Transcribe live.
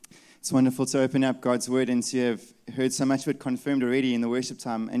It's wonderful to open up God's Word and to have heard so much of it confirmed already in the worship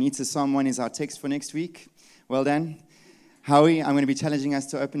time. Anita, Psalm 1 is our text for next week. Well done. Howie, I'm going to be challenging us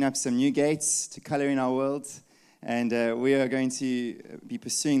to open up some new gates to color in our world. And we are going to be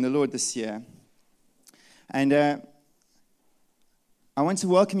pursuing the Lord this year. And I want to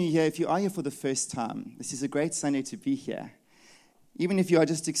welcome you here if you are here for the first time. This is a great Sunday to be here. Even if you are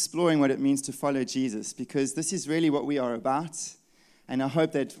just exploring what it means to follow Jesus, because this is really what we are about. And I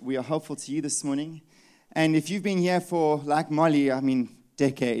hope that we are helpful to you this morning. And if you've been here for, like Molly,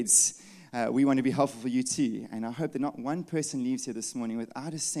 decades, we want to be helpful for you too. And I hope that not one person leaves here this morning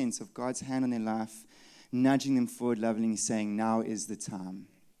without a sense of God's hand on their life, nudging them forward lovingly, saying, now is the time.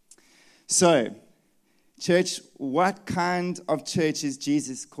 So, church, what kind of church is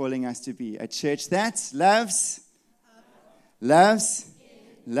Jesus calling us to be? A church that loves. One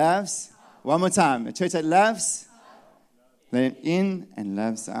more time. A church that loves in and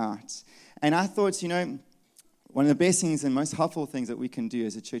loves out. And I thought, one of the best things and most helpful things that we can do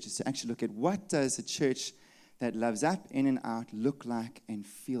as a church is to actually look at what does a church that loves up, in and out look like and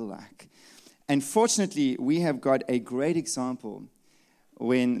feel like. And fortunately, we have got a great example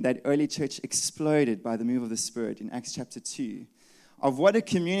when that early church exploded by the move of the Spirit in Acts chapter 2 of what a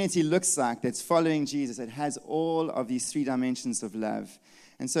community looks like that's following Jesus, that has all of these three dimensions of love.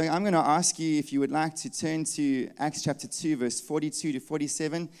 And so I'm going to ask you if you would like to turn to Acts chapter 2, verse 42 to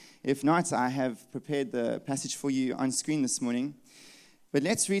 47. If not, I have prepared the passage for you on screen this morning. But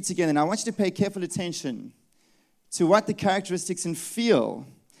let's read together. And I want you to pay careful attention to what the characteristics and feel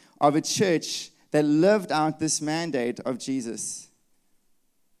of a church that lived out this mandate of Jesus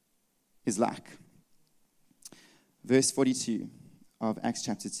is like. Verse 42 of Acts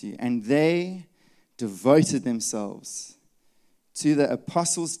chapter 2. And they devoted themselves to the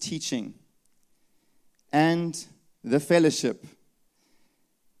apostles' teaching and the fellowship,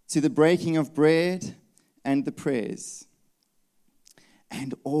 to the breaking of bread and the prayers.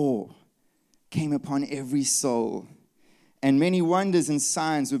 And awe came upon every soul, and many wonders and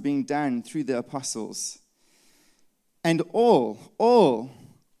signs were being done through the apostles. And all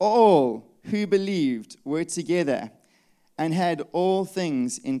who believed were together and had all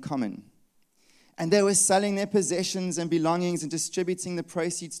things in common. And they were selling their possessions and belongings and distributing the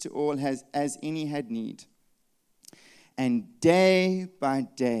proceeds to all as any had need. And day by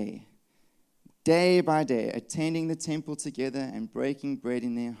day, attending the temple together and breaking bread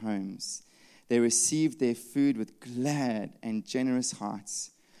in their homes, they received their food with glad and generous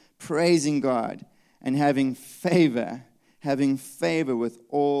hearts, praising God and having favor with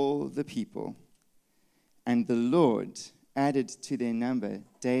all the people. And the Lord added to their number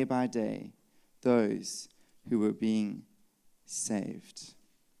day by day those who were being saved.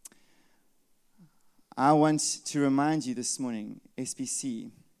 I want to remind you this morning, SBC,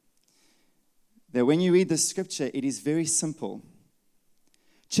 that when you read the scripture, it is very simple.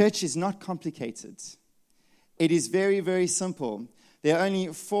 Church is not complicated. It is very, very simple. There are only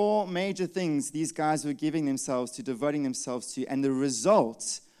 4 major things these guys were giving themselves to, devoting themselves to, and the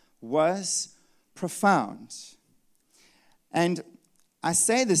result was profound. And I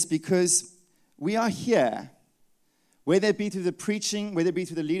say this because we are here, whether it be through the preaching, whether it be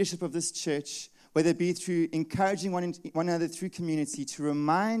through the leadership of this church, whether it be through encouraging one another through community, to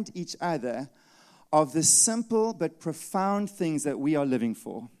remind each other of the simple but profound things that we are living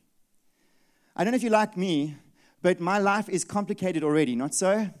for. I don't know if you're like me, but my life is complicated already, not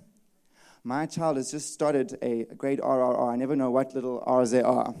so? My child has just started a grade RRR. I never know what little R's there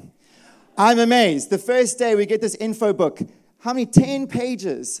are. I'm amazed. The first day we get this info book. How many 10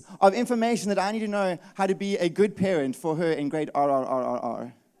 pages of information that I need to know how to be a good parent for her in grade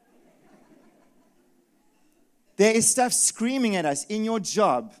RRRRR. There is stuff screaming at us in your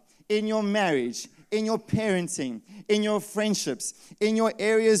job, in your marriage, in your parenting, in your friendships, in your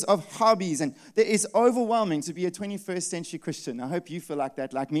areas of hobbies. And it is overwhelming to be a 21st century Christian. I hope you feel like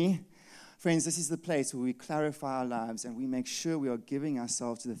that, like me. Friends, this is the place where we clarify our lives and we make sure we are giving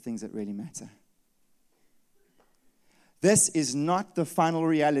ourselves to the things that really matter. This is not the final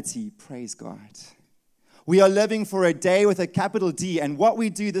reality, praise God. We are living for a day with a capital D, and what we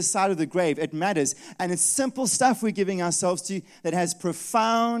do this side of the grave, it matters. And it's simple stuff we're giving ourselves to that has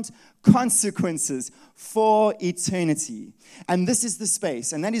profound consequences for eternity. And this is the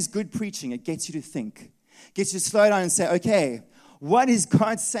space, and that is good preaching. It gets you to think. Gets you to slow down and say, okay, what is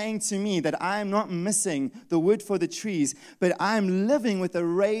God saying to me that I am not missing the wood for the trees, but I am living with a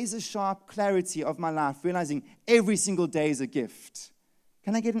razor-sharp clarity of my life, realizing every single day is a gift.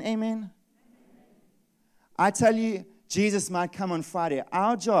 Can I get an amen? I tell you, Jesus might come on Friday.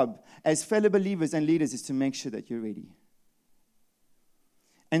 Our job as fellow believers and leaders is to make sure that you're ready.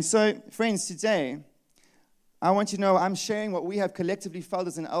 And so, friends, today, I want you to know I'm sharing what we have collectively felt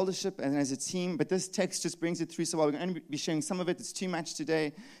as an eldership and as a team, but this text just brings it through. So while we're going to be sharing some of it, it's too much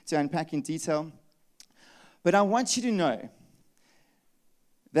today to unpack in detail. But I want you to know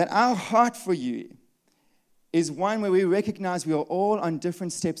that our heart for you is one where we recognize we are all on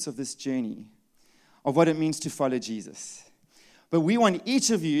different steps of this journey of what it means to follow Jesus. But we want each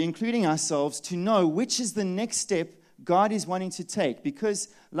of you, including ourselves, to know which is the next step God is wanting to take. Because,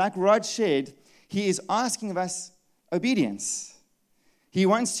 like Rod shared, He is asking of us obedience. He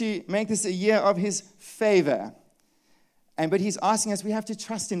wants to make this a year of His favor. But He's asking us, we have to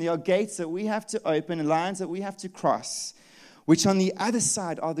trust Him. There are gates that we have to open, lines that we have to cross, which on the other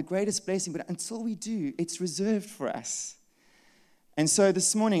side are the greatest blessing. But until we do, it's reserved for us. And so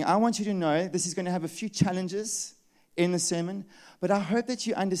this morning, I want you to know this is going to have a few challenges in the sermon, but I hope that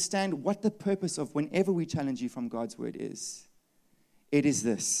you understand what the purpose of whenever we challenge you from God's word is. It is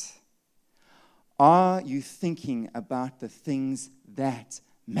this. Are you thinking about the things that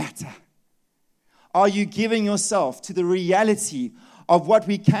matter? Are you giving yourself to the reality of what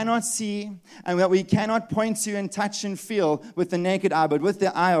we cannot see and what we cannot point to and touch and feel with the naked eye, but with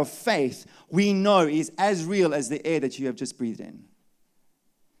the eye of faith, we know is as real as the air that you have just breathed in?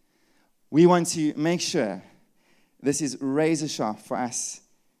 We want to make sure this is razor sharp for us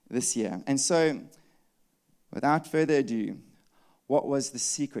this year. And so, without further ado, what was the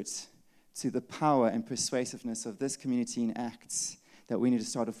secret to the power and persuasiveness of this community in Acts that we need to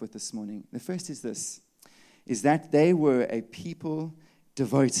start off with this morning? The first is this, is that they were a people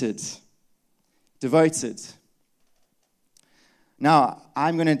devoted. Devoted. Now,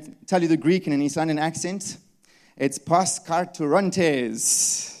 I'm going to tell you the Greek in an East London accent. It's pas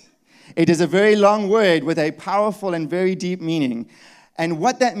karturantes. It is a very long word with a powerful and very deep meaning. And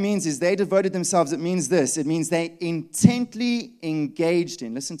what that means is they devoted themselves. It means this. It means they intently engaged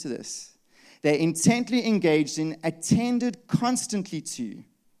in. Listen to this. They intently engaged in, attended constantly to,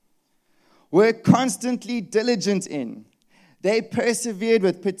 were constantly diligent in. They persevered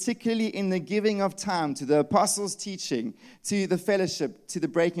with, particularly in the giving of time to the apostles' teaching, to the fellowship, to the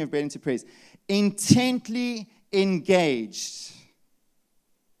breaking of bread and to prayers. Intently engaged.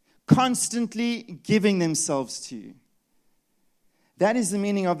 Constantly giving themselves to. That is the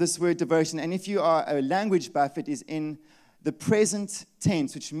meaning of this word devotion. And if you are a language buff, it is in the present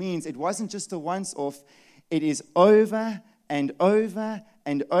tense, which means it wasn't just a once-off. It is over and over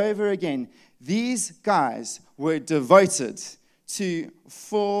and over again. These guys were devoted to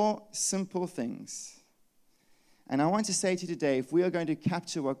 4 simple things. And I want to say to you today, if we are going to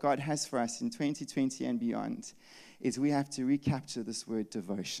capture what God has for us in 2020 and beyond, is we have to recapture this word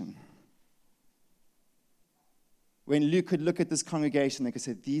devotion. When Luke could look at this congregation, they could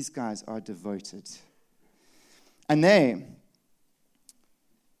say, these guys are devoted. And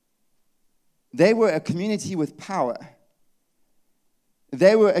they were a community with power.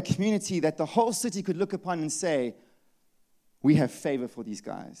 They were a community that the whole city could look upon and say, we have favor for these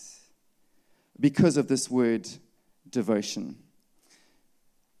guys because of this word devotion.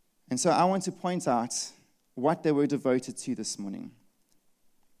 And so I want to point out what they were devoted to this morning.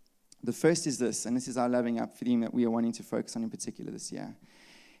 The first is this, and this is our loving up theme that we are wanting to focus on in particular this year,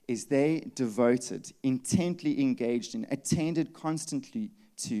 is they devoted, intently engaged in, attended constantly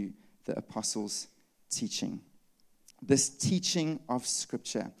to the apostles' teaching. This teaching of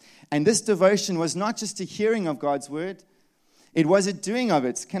Scripture. And this devotion was not just a hearing of God's word, it was a doing of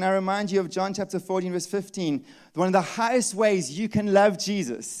it. Can I remind you of John chapter 14, verse 15? One of the highest ways you can love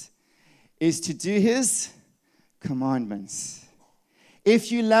Jesus is to do His commandments.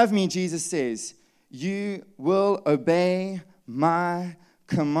 If you love me, Jesus says, you will obey my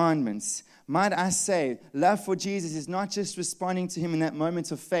commandments. Might I say, love for Jesus is not just responding to Him in that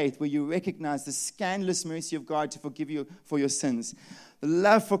moment of faith where you recognize the scandalous mercy of God to forgive you for your sins. The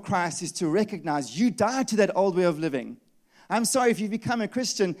love for Christ is to recognize you died to that old way of living. I'm sorry, if you've become a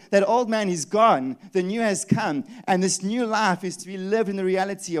Christian, that old man is gone, the new has come, and this new life is to be lived in the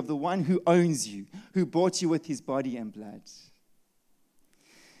reality of the one who owns you, who bought you with His body and blood.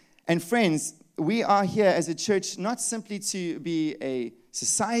 And friends, we are here as a church not simply to be a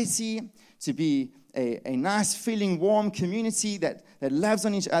society, to be a nice, feeling, warm community that loves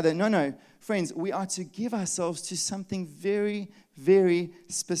on each other. No, friends, we are to give ourselves to something very, very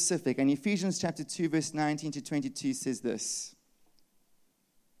specific. And Ephesians chapter 2, verse 19 to 22 says this.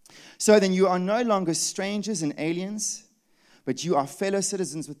 So then you are no longer strangers and aliens, but you are fellow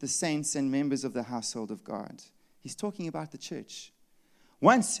citizens with the saints and members of the household of God. He's talking about the church.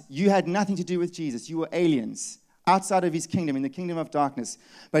 Once you had nothing to do with Jesus. You were aliens outside of His kingdom, in the kingdom of darkness.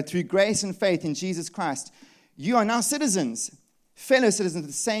 But through grace and faith in Jesus Christ, you are now citizens. fellow citizens,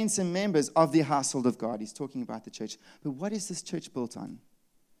 the saints and members of the household of God. He's talking about the church. But what is this church built on?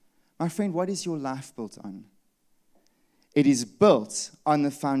 My friend, what is your life built on? It is built on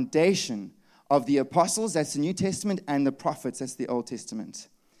the foundation of the apostles, that's the New Testament, and the prophets, that's the Old Testament.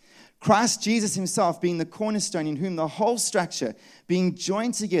 Christ Jesus himself being the cornerstone, in whom the whole structure, being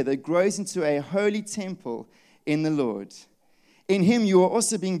joined together, grows into a holy temple in the Lord. In him you are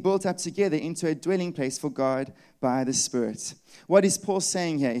also being built up together into a dwelling place for God by the Spirit. What is Paul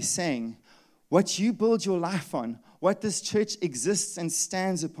saying here? He's saying, what you build your life on, what this church exists and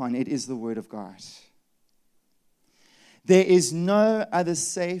stands upon, it is the Word of God. There is no other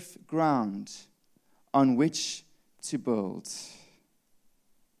safe ground on which to build.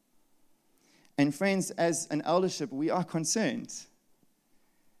 And friends, as an eldership, we are concerned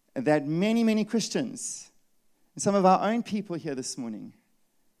that many, many Christians, and some of our own people here this morning,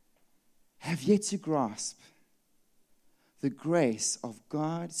 have yet to grasp the grace of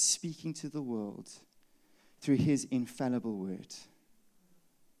God speaking to the world through his infallible word.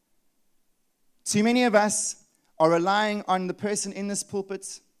 Too many of us are relying on the person in this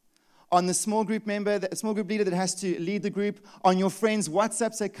pulpit, on the small group member, the small group leader that has to lead the group, on your friends'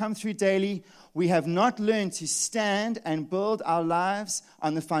 WhatsApps that come through daily. We have not learned to stand and build our lives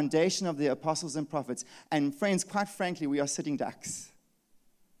on the foundation of the apostles and prophets. And friends, quite frankly, we are sitting ducks.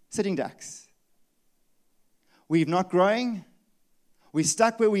 Sitting ducks. We're not growing. We're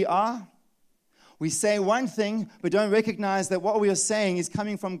stuck where we are. We say one thing, but don't recognize that what we are saying is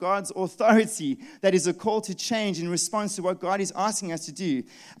coming from God's authority. That is a call to change in response to what God is asking us to do.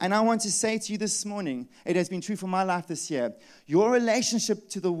 And I want to say to you this morning, it has been true for my life this year, your relationship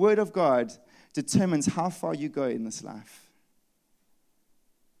to the Word of God determines how far you go in this life.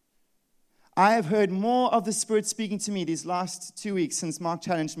 I have heard more of the Spirit speaking to me these last 2 weeks since Mark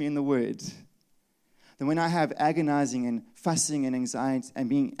challenged me in the Word than when I have agonizing and fussing and anxiety and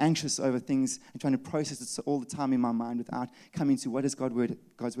being anxious over things and trying to process it all the time in my mind without coming to what does God's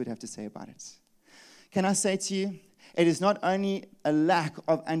word have to say about it. Can I say to you, it is not only a lack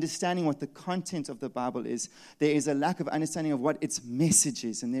of understanding what the content of the Bible is, there is a lack of understanding of what its message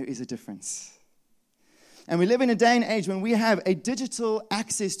is, and there is a difference. And we live in a day and age when we have a digital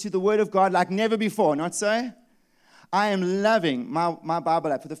access to the Word of God like never before, not so? I am loving my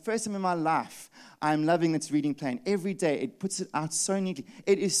Bible app. For the first time in my life, I'm loving its reading plan. Every day, it puts it out so neatly.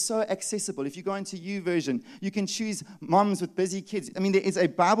 It is so accessible. If you go into YouVersion, you can choose moms with busy kids. I mean, there is a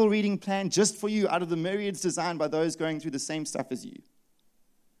Bible reading plan just for you out of the myriads designed by those going through the same stuff as you.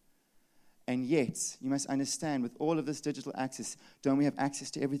 And yet, you must understand, with all of this digital access, don't we have access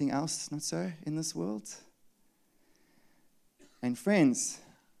to everything else, not so, in this world? And friends,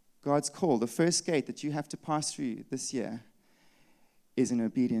 God's call, the first gate that you have to pass through this year is in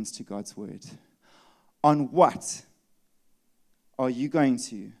obedience to God's word. On what are you going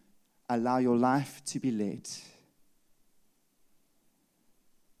to allow your life to be led?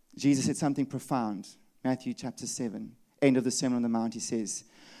 Jesus said something profound. Matthew chapter 7, end of the Sermon on the Mount, he says,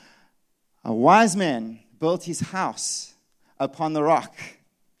 a wise man built his house upon the rock.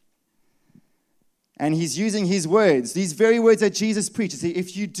 And he's using his words, these very words that Jesus preaches.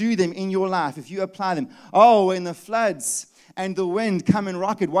 If you do them in your life, if you apply them, when the floods and the wind come and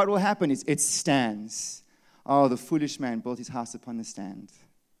rock it, what will happen is it stands. Oh, the foolish man built his house upon the stand.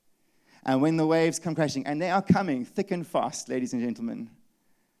 And when the waves come crashing, and they are coming thick and fast, ladies and gentlemen,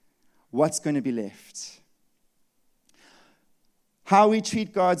 what's going to be left? How we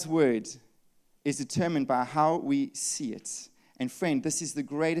treat God's word is determined by how we see it. And friend, this is the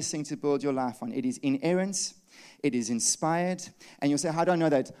greatest thing to build your life on. It is inerrant. It is inspired. And you'll say, how do I know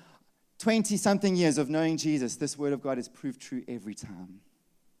that? 20-something years of knowing Jesus, this word of God has proved true every time.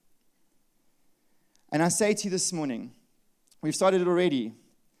 And I say to you this morning, we've started it already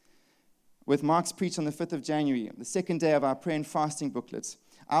with Mark's preach on the 5th of January, the second day of our prayer and fasting booklets.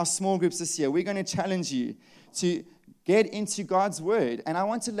 Our small groups this year, we're going to challenge you to get into God's word. And I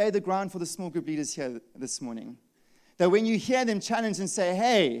want to lay the ground for the small group leaders here this morning. That when you hear them challenge and say,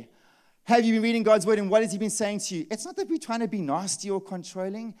 hey, have you been reading God's word and what has he been saying to you? It's not that we're trying to be nasty or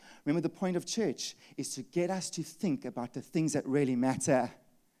controlling. Remember, the point of church is to get us to think about the things that really matter.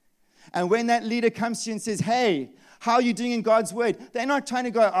 And when that leader comes to you and says, hey, how are you doing in God's word? They're not trying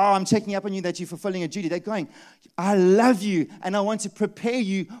to go, I'm checking up on you that you're fulfilling a duty. They're going, I love you and I want to prepare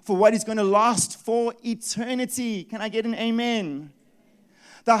you for what is going to last for eternity. Can I get an amen?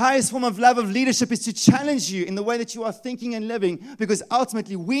 The highest form of love of leadership is to challenge you in the way that you are thinking and living, because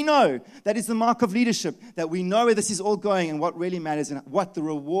ultimately we know that is the mark of leadership, that we know where this is all going and what really matters and what the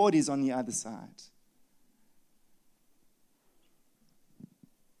reward is on the other side.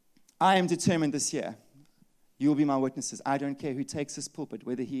 I am determined this year, You will be my witnesses. I don't care who takes this pulpit,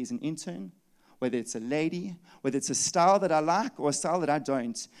 whether he is an intern, whether it's a lady, whether it's a style that I like or a style that I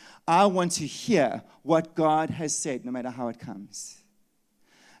don't. I want to hear what God has said, no matter how it comes.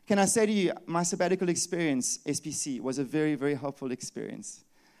 Can I say to you, my sabbatical experience, SPC, was a very, very helpful experience.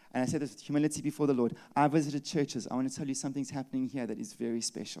 And I say this with humility before the Lord. I visited churches. I want to tell you something's happening here that is very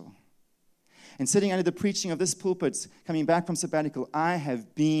special. And sitting under the preaching of this pulpit, coming back from sabbatical, I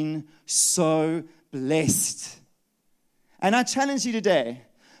have been so blessed. And I challenge you today,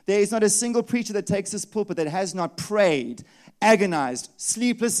 there is not a single preacher that takes this pulpit that has not prayed, agonized,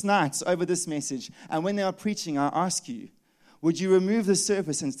 sleepless nights over this message. And when they are preaching, I ask you, would you remove the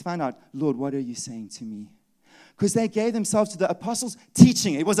surface and find out, Lord, what are you saying to me? Because they gave themselves to the apostles'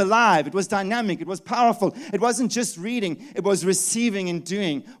 teaching. It was alive. It was dynamic. It was powerful. It wasn't just reading. It was receiving and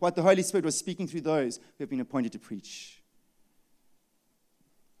doing what the Holy Spirit was speaking through those who have been appointed to preach.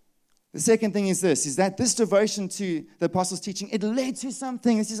 The second thing is that this devotion to the apostles' teaching, it led to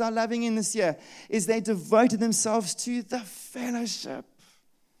something. This is our loving in this year, is they devoted themselves to the fellowship.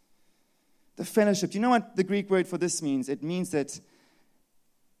 The fellowship. Do you know what the Greek word for this means? It means that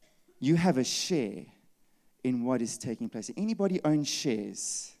you have a share in what is taking place. Anybody own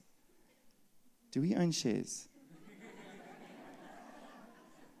shares? Do we own shares?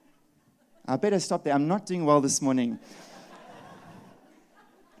 I better stop there. I'm not doing well this morning.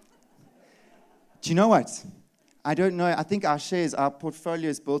 Do you know what? I don't know. I think our shares, our portfolio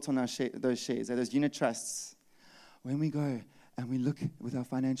is built on those shares, those unit trusts. When we go and we look with our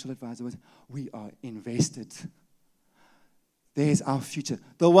financial advisor, we are invested. There's our future.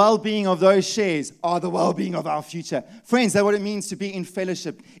 The well-being of those shares are the well-being of our future. Friends, that's what it means to be in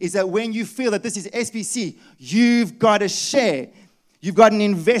fellowship, is that when you feel that this is SPC, you've got a share. You've got an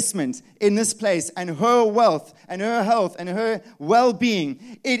investment in this place and her wealth and her health and her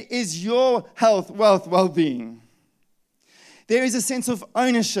well-being. It is your health, wealth, well-being. There is a sense of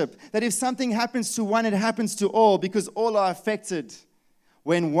ownership that if something happens to one, it happens to all because all are affected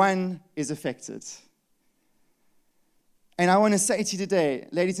when one is affected. And I want to say to you today,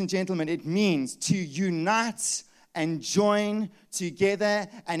 ladies and gentlemen, it means to unite and join together,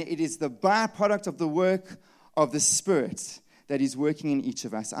 and it is the byproduct of the work of the Spirit that is working in each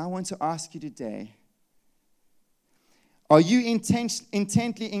of us. I want to ask you today, are you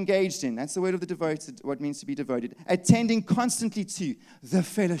intently engaged in, that's the word of the devoted, what it means to be devoted, attending constantly to the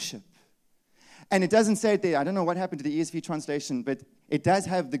fellowship? And it doesn't say it there. I don't know what happened to the ESV translation, but it does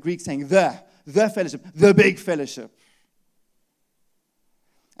have the Greek saying the fellowship, the big fellowship.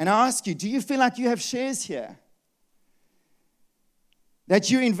 And I ask you, do you feel like you have shares here?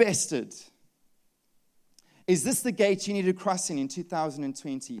 That you're invested? Is this the gate you need to cross in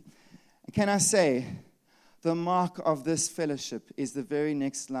 2020? Can I say, the mark of this fellowship is the very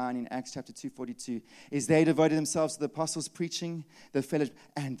next line in Acts chapter 2:42, is they devoted themselves to the apostles' preaching, the fellowship,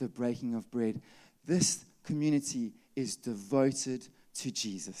 and the breaking of bread. This community is devoted to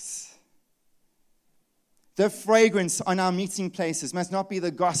Jesus. The fragrance on our meeting places must not be the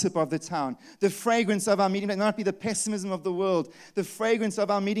gossip of the town. The fragrance of our meeting places must not be the pessimism of the world. The fragrance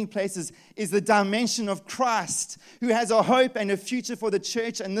of our meeting places is the dimension of Christ, who has a hope and a future for the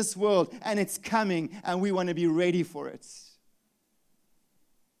church and this world, and it's coming, and we want to be ready for it.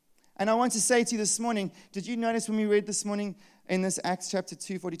 And I want to say to you this morning, did you notice when we read this morning in this Acts chapter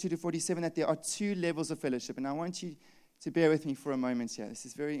 2, 42 to 47, that there are two levels of fellowship? And I want you to bear with me for a moment here. This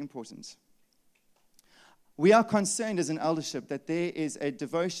is very important. We are concerned as an eldership that there is a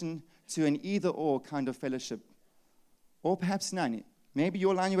devotion to an either-or kind of fellowship, or perhaps none. Maybe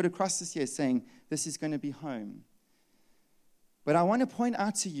your line you would have crossed this year saying, this is going to be home. But I want to point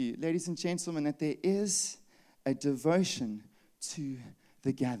out to you, ladies and gentlemen, that there is a devotion to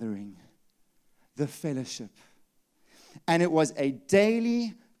the gathering, the fellowship. And it was a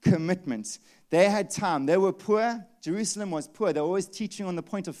daily commitment. They had time. They were poor. Jerusalem was poor. They were always teaching on the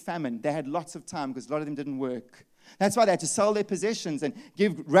point of famine. They had lots of time because a lot of them didn't work. That's why they had to sell their possessions and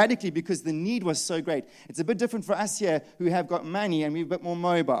give radically because the need was so great. It's a bit different for us here who have got money and we're a bit more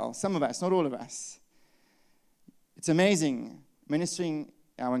mobile. Some of us, not all of us. It's amazing. Ministering,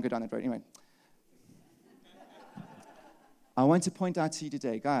 I won't go down that road. Anyway. I want to point out to you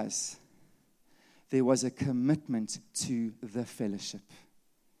today, guys, there was a commitment to the fellowship.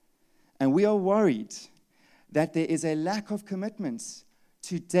 And we are worried that there is a lack of commitments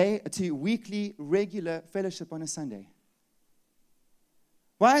to weekly, regular fellowship on a Sunday.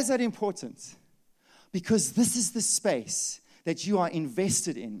 Why is that important? Because this is the space that you are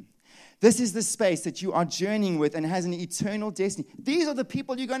invested in. This is the space that you are journeying with and has an eternal destiny. These are the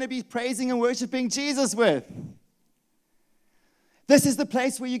people you're going to be praising and worshiping Jesus with. This is the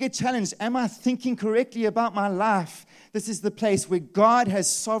place where you get challenged. Am I thinking correctly about my life? This is the place where God has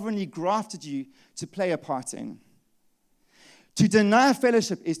sovereignly grafted you to play a part in. To deny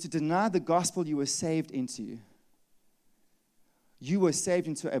fellowship is to deny the gospel you were saved into. You were saved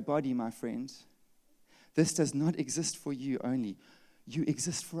into a body, my friend. This does not exist for you only. You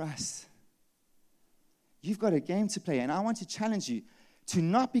exist for us. You've got a game to play, and I want to challenge you. To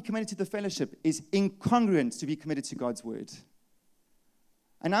not be committed to the fellowship is incongruent to be committed to God's word.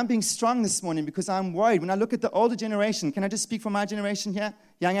 And I'm being strong this morning because I'm worried. When I look at the older generation, can I just speak for my generation here?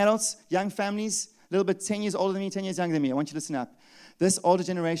 Young adults, young families, a little bit 10 years older than me, 10 years younger than me. I want you to listen up. This older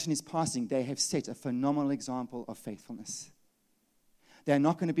generation is passing. They have set a phenomenal example of faithfulness. They're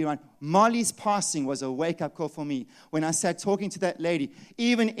not going to be around. Molly's passing was a wake-up call for me. When I sat talking to that lady,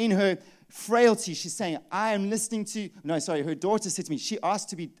 even in her frailty, she's saying, her daughter said to me, she asked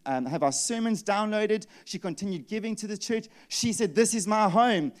to have our sermons downloaded. She continued giving to the church. She said, this is my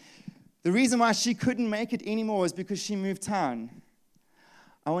home. The reason why she couldn't make it anymore was because she moved town.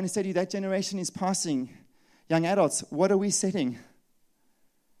 I want to say to you, that generation is passing. Young adults, what are we setting?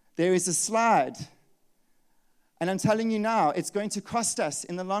 There is a slide. And I'm telling you now, it's going to cost us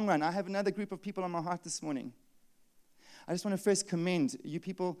in the long run. I have another group of people on my heart this morning. I just want to first commend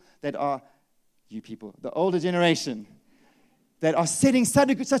the older generation, that are setting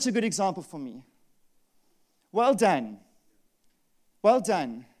such a good example for me. Well done. Well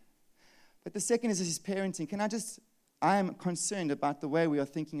done. But the second is parenting. I am concerned about the way we are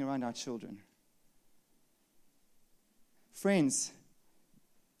thinking around our children. Friends,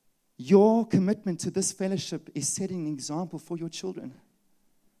 your commitment to this fellowship is setting an example for your children.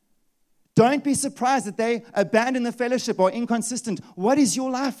 Don't be surprised that they abandon the fellowship or are inconsistent. What is your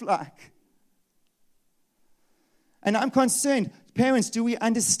life like? And I'm concerned, parents, do we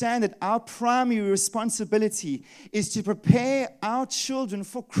understand that our primary responsibility is to prepare our children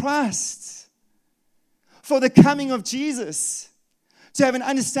for Christ, for the coming of Jesus, to have an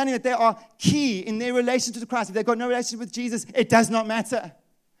understanding that they are key in their relationship to Christ. If they've got no relationship with Jesus, it does not matter.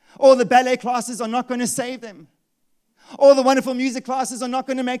 All the ballet classes are not going to save them. All the wonderful music classes are not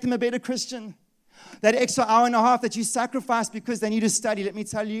going to make them a better Christian. That extra hour and a half that you sacrifice because they need to study, let me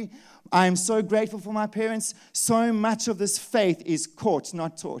tell you, I am so grateful for my parents. So much of this faith is caught,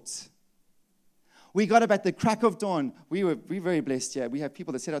 not taught. We got up at the crack of dawn. We're very blessed here. We have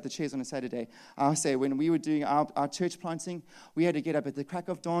people that set out the chairs on a Saturday. I'll say when we were doing our church planting, we had to get up at the crack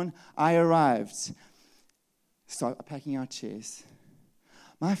of dawn. I arrived. Start packing our chairs.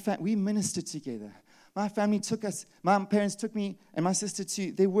 We ministered together. My parents took me and my sister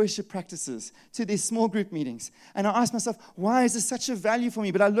to their worship practices, to their small group meetings. And I asked myself, why is this such a value for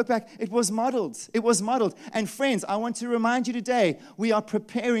me? But I look back, it was modeled. It was modeled. And friends, I want to remind you today, we are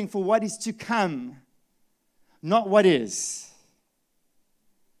preparing for what is to come, not what is.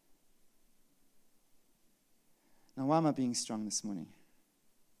 Now, why am I being strong this morning?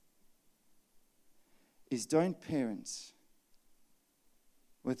 Don't parent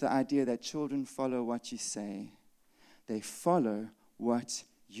with the idea that children follow what you say. They follow what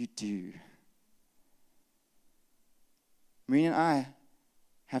you do. Marina and I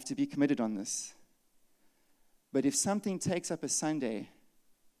have to be committed on this. But if something takes up a Sunday,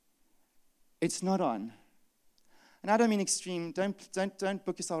 it's not on. And I don't mean extreme. Don't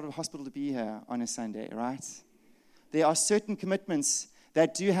book yourself out of a hospital to be here on a Sunday, right? There are certain commitments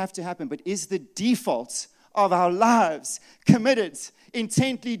that do have to happen, but is the default of our lives committed,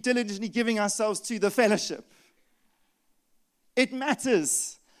 intently, diligently giving ourselves to the fellowship? It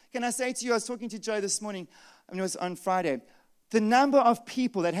matters. Can I say to you, I was talking to Joe this morning, it was on Friday, the number of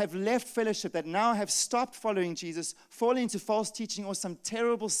people that have left fellowship, that now have stopped following Jesus, falling into false teaching or some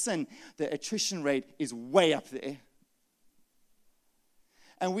terrible sin, the attrition rate is way up there.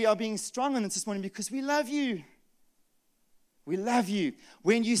 And we are being strong on this morning because we love you. We love you.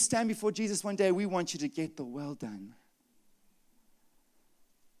 When you stand before Jesus one day, we want you to get the well done.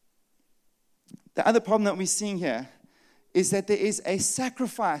 The other problem that we're seeing here is that there is a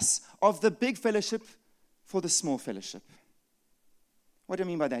sacrifice of the big fellowship for the small fellowship. What do I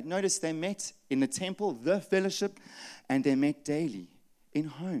mean by that? Notice they met in the temple, the fellowship, and they met daily in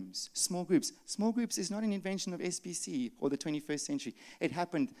homes, small groups. Small groups is not an invention of SBC or the 21st century. It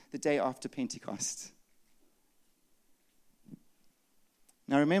happened the day after Pentecost.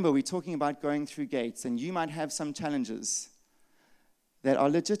 Now remember, we're talking about going through gates, and you might have some challenges that are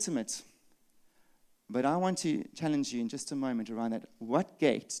legitimate. But I want to challenge you in just a moment around that. What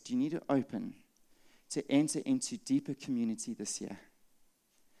gate do you need to open to enter into deeper community this year?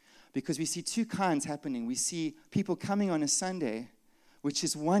 Because we see two kinds happening. We see people coming on a Sunday, which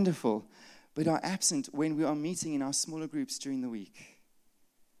is wonderful, but are absent when we are meeting in our smaller groups during the week.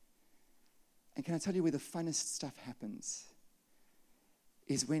 And can I tell you where the funnest stuff happens?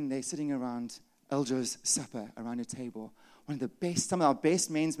 Is when they're sitting around Eljo's supper, around a table. Some of our best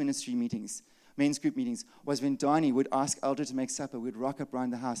men's ministry meetings, men's group meetings, was when Donnie would ask Eljo to make supper. We'd rock up around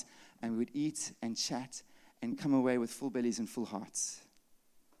the house and we would eat and chat and come away with full bellies and full hearts.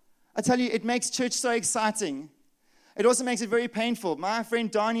 I tell you, it makes church so exciting. It also makes it very painful. My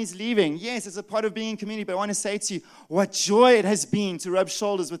friend Donnie's leaving. Yes, it's a part of being in community, but I want to say to you, what joy it has been to rub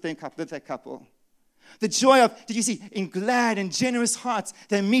shoulders with that couple. The joy of, did you see, in glad and generous hearts,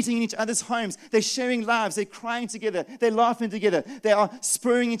 they're meeting in each other's homes, they're sharing lives, they're crying together, they're laughing together, they are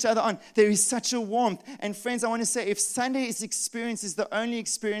spurring each other on. There is such a warmth. And friends, I want to say, if Sunday's experience is the only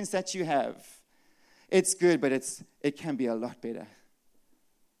experience that you have, it's good, but it can be a lot better.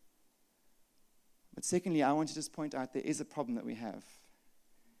 But secondly, I want to just point out there is a problem that we have,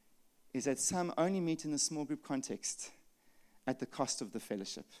 is that some only meet in the small group context at the cost of the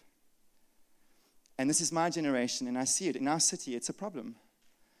fellowship. And this is my generation, and I see it. In our city, it's a problem.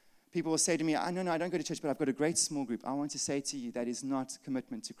 People will say to me, no, I don't go to church, but I've got a great small group. I want to say to you, that is not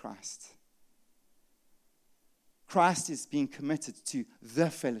commitment to Christ. Christ is being committed to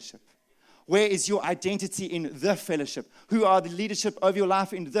the fellowship. Where is your identity in the fellowship? Who are the leadership of your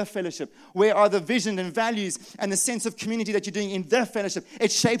life in the fellowship? Where are the vision and values and the sense of community that you're doing in the fellowship?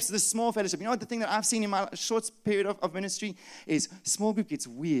 It shapes the small fellowship. You know what the thing that I've seen in my short period of ministry is small group gets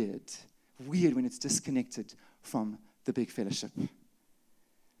weird when it's disconnected from the big fellowship.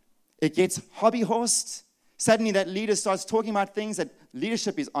 It gets hobby-horsed. Suddenly that leader starts talking about things that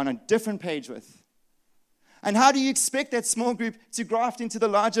leadership is on a different page with. And how do you expect that small group to graft into the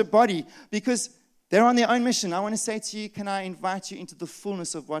larger body? Because they're on their own mission. I want to say to you, can I invite you into the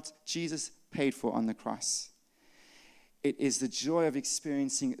fullness of what Jesus paid for on the cross? It is the joy of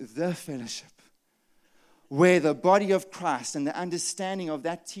experiencing the fellowship, where the body of Christ and the understanding of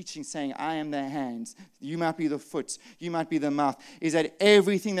that teaching saying, I am the hands, you might be the foot, you might be the mouth, is that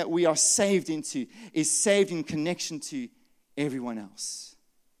everything that we are saved into is saved in connection to everyone else.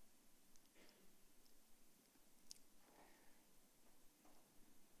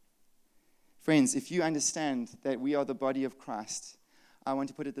 Friends, if you understand that we are the body of Christ, I want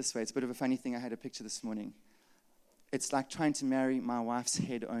to put it this way. It's a bit of a funny thing. I had a picture this morning. It's like trying to marry my wife's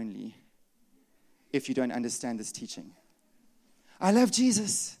head only. If you don't understand this teaching. I love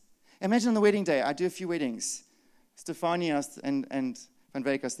Jesus. Imagine on the wedding day, I do a few weddings. Stefanie and Van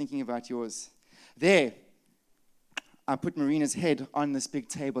Wyk, I was thinking about yours. There, I put Marina's head on this big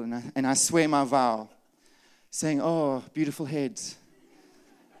table and I swear my vow, saying, oh, beautiful head,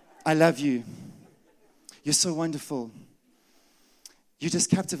 I love you. You're so wonderful. You just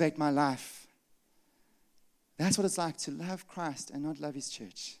captivate my life. That's what it's like to love Christ and not love his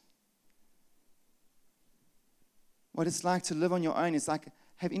church. What it's like to live on your own is like,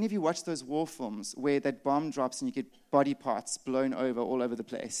 have any of you watched those war films where that bomb drops and you get body parts blown over all over the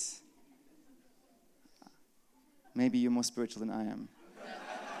place? Maybe you're more spiritual than I am.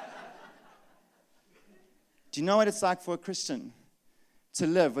 Do you know what it's like for a Christian to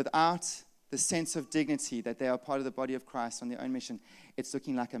live without the sense of dignity that they are part of the body of Christ on their own mission? It's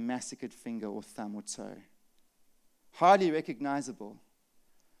looking like a massacred finger or thumb or toe. Hardly recognizable,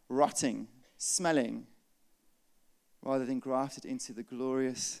 rotting, smelling, rather than grafted into the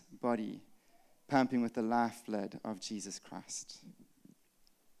glorious body, pumping with the lifeblood of Jesus Christ.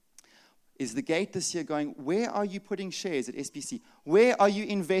 Is the gate this year going, where are you putting shares at SBC? Where are you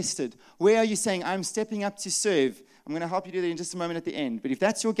invested? Where are you saying, I'm stepping up to serve? I'm going to help you do that in just a moment at the end. But if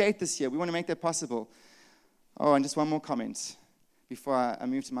that's your gate this year, we want to make that possible. Oh, and just one more comment before I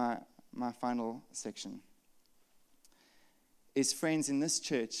move to my final section. Is friends in this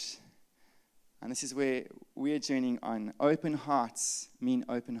church, and this is where we're journeying on, open hearts mean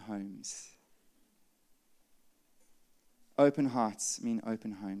open homes. Open hearts mean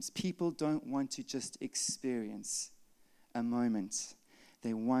open homes. People don't want to just experience a moment.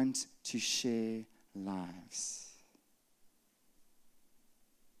 They want to share lives.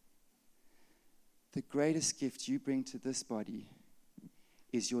 The greatest gift you bring to this body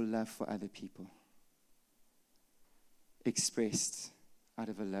is your love for other people, expressed out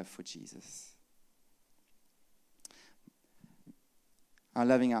of a love for Jesus. Our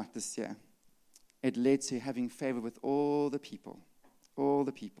loving out this year, it led to having favor with all the people. All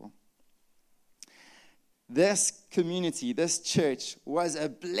the people. This community, this church, was a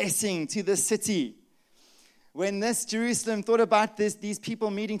blessing to the city. When this Jerusalem thought about these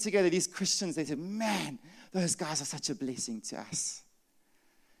people meeting together, these Christians, they said, man, those guys are such a blessing to us.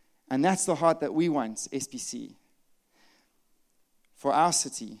 And that's the heart that we want, SBC, for our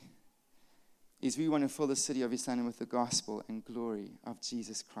city. is we want to fill the city of East London with the gospel and glory of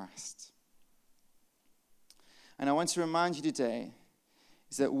Jesus Christ. And I want to remind you today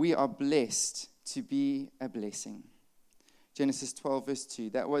is that we are blessed to be a blessing. Genesis 12, verse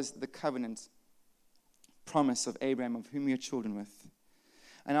 2. That was the covenant promise of Abraham, of whom we are children with.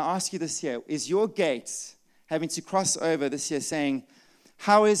 And I ask you this year, is your gate having to cross over this year saying,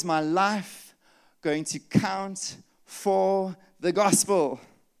 how is my life going to count for the gospel?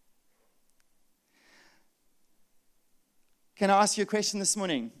 Can I ask you a question this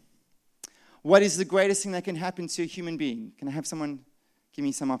morning? What is the greatest thing that can happen to a human being? Can I have someone give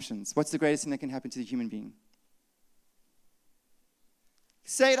me some options? What's the greatest thing that can happen to a human being?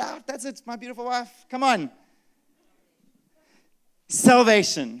 Say it out. That's it, my beautiful wife. Come on.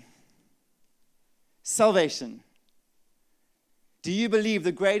 Salvation. Salvation. Do you believe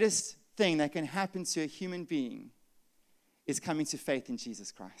the greatest thing that can happen to a human being is coming to faith in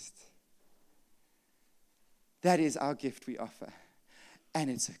Jesus Christ? That is our gift we offer. And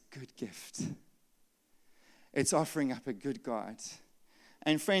it's a good gift. It's offering up a good God.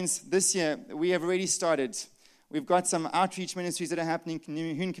 And friends, this year we have already started. We've got some outreach ministries that are happening,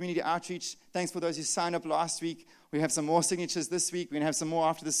 Hoon Community Outreach. Thanks for those who signed up last week. We have some more signatures this week. We're going to have some more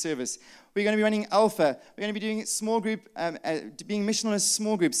after the service. We're going to be running Alpha. We're going to be doing small group, being missional as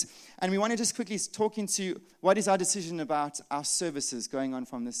small groups. And we want to just quickly talk into what is our decision about our services going on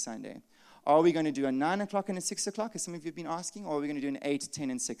from this Sunday. Are we going to do a 9 o'clock and a 6 o'clock, as some of you have been asking, or are we going to do an 8,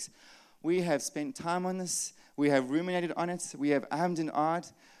 10, and 6? We have spent time on this. We have ruminated on it. We have ammed and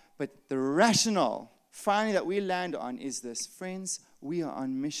ahed. But the rationale, finally, that we land on is this. Friends, we are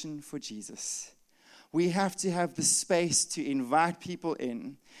on mission for Jesus. We have to have the space to invite people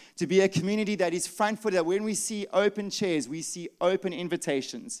in, to be a community that is front-footed, that when we see open chairs, we see open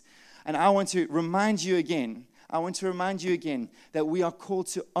invitations. And I want to remind you again that we are called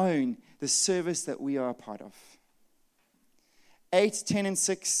to own the service that we are a part of. 8, 10, and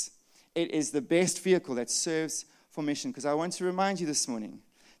 6, it is the best vehicle that serves for mission. Because I want to remind you this morning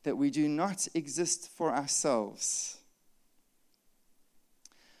that we do not exist for ourselves.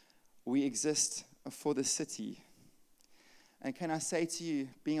 We exist for the city. And can I say to you,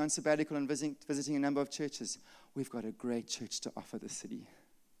 being on sabbatical and visiting a number of churches, we've got a great church to offer the city.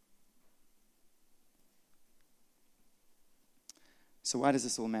 So why does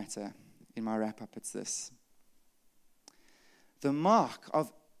this all matter? In my wrap-up, it's this. The mark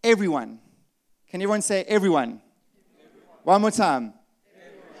of everyone. Can everyone say everyone? One more time.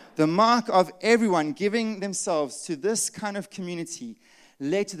 Everyone. The mark of everyone giving themselves to this kind of community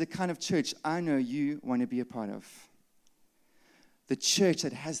led to the kind of church I know you want to be a part of. The church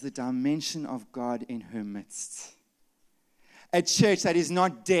that has the dimension of God in her midst. A church that is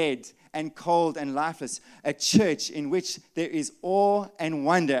not dead and cold and lifeless. A church in which there is awe and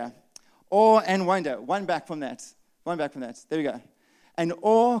wonder. Awe and wonder. One back from that. There we go. And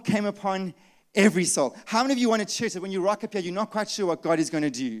awe came upon every soul. How many of you want a church that when you rock up here, you're not quite sure what God is going to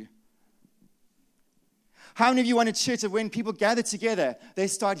do? How many of you want a church that when people gather together, they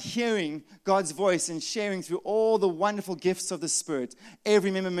start hearing God's voice and sharing through all the wonderful gifts of the Spirit,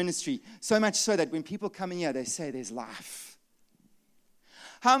 every member ministry, so much so that when people come in here, they say there's life.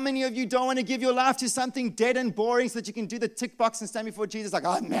 How many of you don't want to give your life to something dead and boring so that you can do the tick box and stand before Jesus like,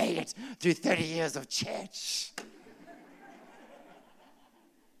 I made it through 30 years of church?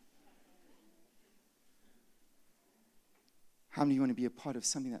 How many of you want to be a part of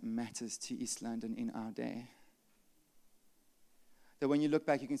something that matters to East London in our day? That when you look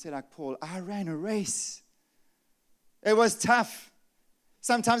back, you can say like Paul, I ran a race. It was tough.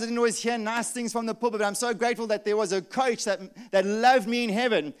 Sometimes I didn't always hear nice things from the pulpit, but I'm so grateful that there was a coach that loved me in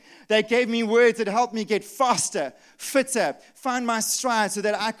heaven, that gave me words that helped me get faster, fitter, find my stride so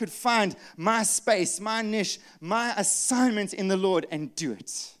that I could find my space, my niche, my assignment in the Lord and do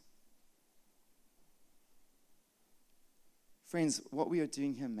it. Friends, what we are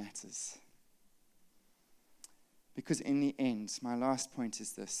doing here matters. Because in the end, my last point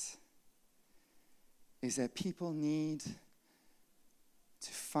is this, is that people need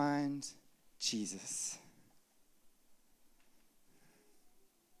to find Jesus.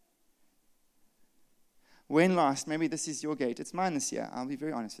 When last, maybe this is your gate, it's mine this year, I'll be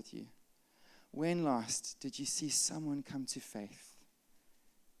very honest with you. When last did you see someone come to faith?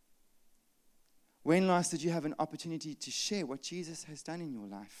 When last did you have an opportunity to share what Jesus has done in your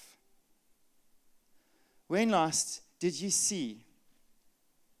life? When last did you see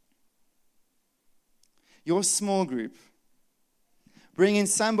your small group bring in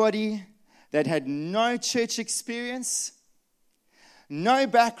somebody that had no church experience, no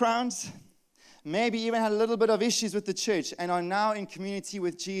background, maybe even had a little bit of issues with the church and are now in community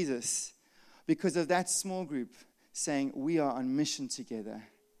with Jesus, because of that small group saying we are on mission together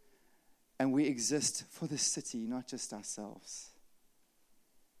and we exist for the city, not just ourselves.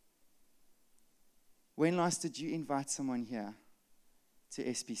 When last did you invite someone here to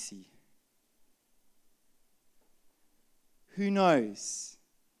SBC? Who knows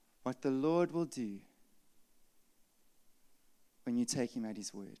what the Lord will do when you take him at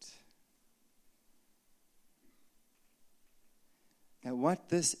his word? That what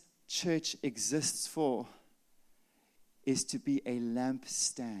this church exists for is to be a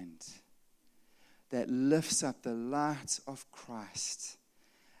lampstand that lifts up the light of Christ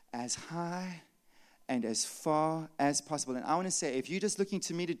as high and as far as possible. And I want to say, if you're just looking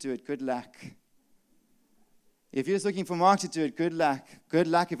to me to do it, good luck. If you're just looking for Mark to do it, good luck. Good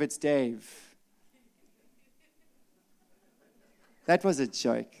luck if it's Dave. That was a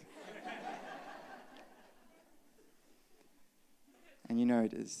joke. And you know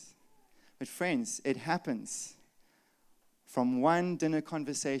it is. But friends, it happens from one dinner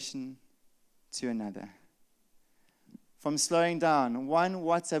conversation to another. From slowing down, one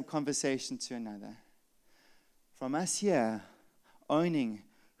WhatsApp conversation to another. From us here, owning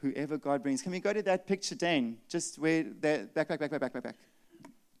whoever God brings. Can we go to that picture, Dane? Just where that back.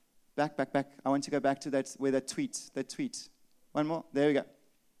 I want to go back to that where that tweet. One more. There we go.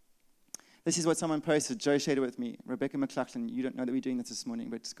 This is what someone posted. Joe shared it with me. Rebecca McLaughlin. You don't know that we're doing this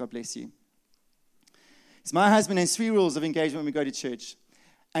morning, but God bless you. It's my husband has 3 rules of engagement when we go to church.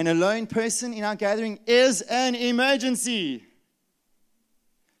 An alone person in our gathering is an emergency.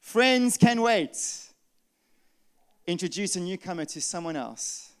 Friends can wait. Introduce a newcomer to someone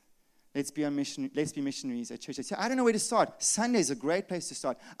else. Let's be missionaries at church. I don't know where to start. Sunday is a great place to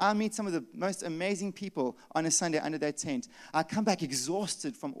start. I meet some of the most amazing people on a Sunday under that tent. I come back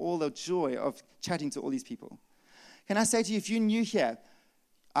exhausted from all the joy of chatting to all these people. Can I say to you, if you're new here,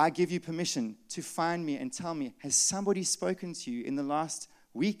 I give you permission to find me and tell me, has somebody spoken to you in the last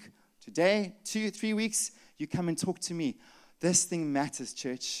week, today, 2, 3 weeks? You come and talk to me. This thing matters,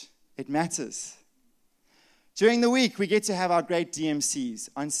 church. It matters. During the week, we get to have our great DMCs.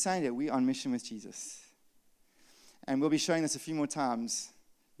 On Sunday, we're on mission with Jesus. And we'll be showing this a few more times.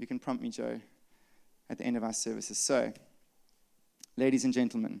 You can prompt me, Joe, at the end of our services. So, ladies and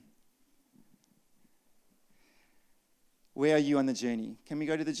gentlemen, where are you on the journey? Can we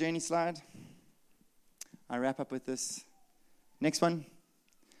go to the journey slide? I wrap up with this. Next one.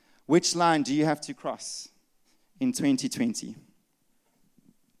 Which line do you have to cross in 2020?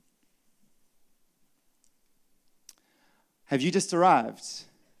 Have you just arrived?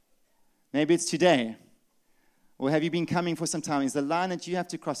 Maybe it's today. Or have you been coming for some time? Is the line that you have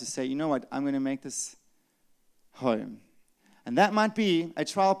to cross to say, you know what, I'm going to make this home. And that might be a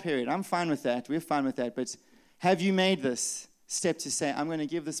trial period. I'm fine with that. We're fine with that. But have you made this step to say, I'm going to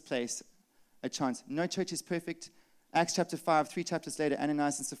give this place a chance? No church is perfect. Acts chapter 5, 3 chapters later,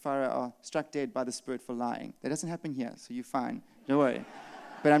 Ananias and Sapphira are struck dead by the Spirit for lying. That doesn't happen here, so you're fine. Don't worry.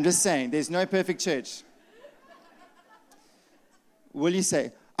 But I'm just saying, there's no perfect church. Will you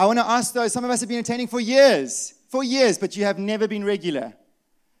say, I want to ask those, some of us have been attending for years, but you have never been regular.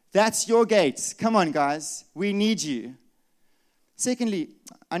 That's your gate. Come on, guys. We need you. Secondly,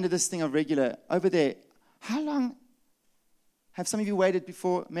 under this thing of regular, over there, how long have some of you waited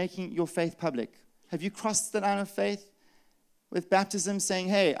before making your faith public? Have you crossed the line of faith with baptism, saying,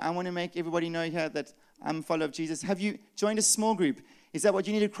 hey, I want to make everybody know here that I'm a follower of Jesus? Have you joined a small group? Is that what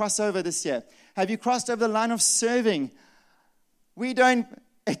you need to cross over this year? Have you crossed over the line of serving?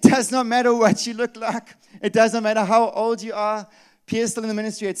 It does not matter what you look like. It doesn't matter how old you are. Pierre's still in the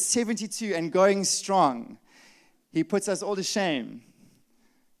ministry at 72 and going strong. He puts us all to shame.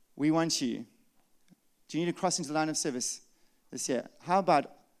 We want you. Do you need to cross into the line of service this year? How about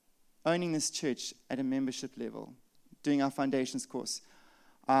owning this church at a membership level? Doing our foundations course.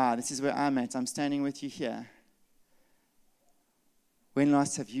 This is where I'm at. I'm standing with you here. When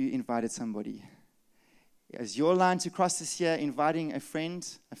last have you invited somebody? Is your line to cross this year inviting a friend,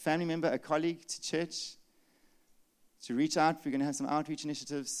 a family member, a colleague to church? To reach out. We're going to have some outreach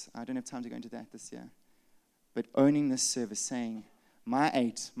initiatives. I don't have time to go into that this year. But owning this service, saying, my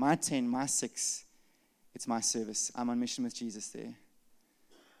 8, my 10, my 6, it's my service. I'm on mission with Jesus there.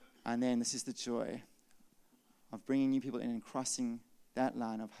 And then this is the joy of bringing new people in and crossing that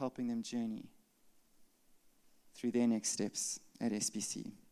line, of helping them journey through their next steps at SBC.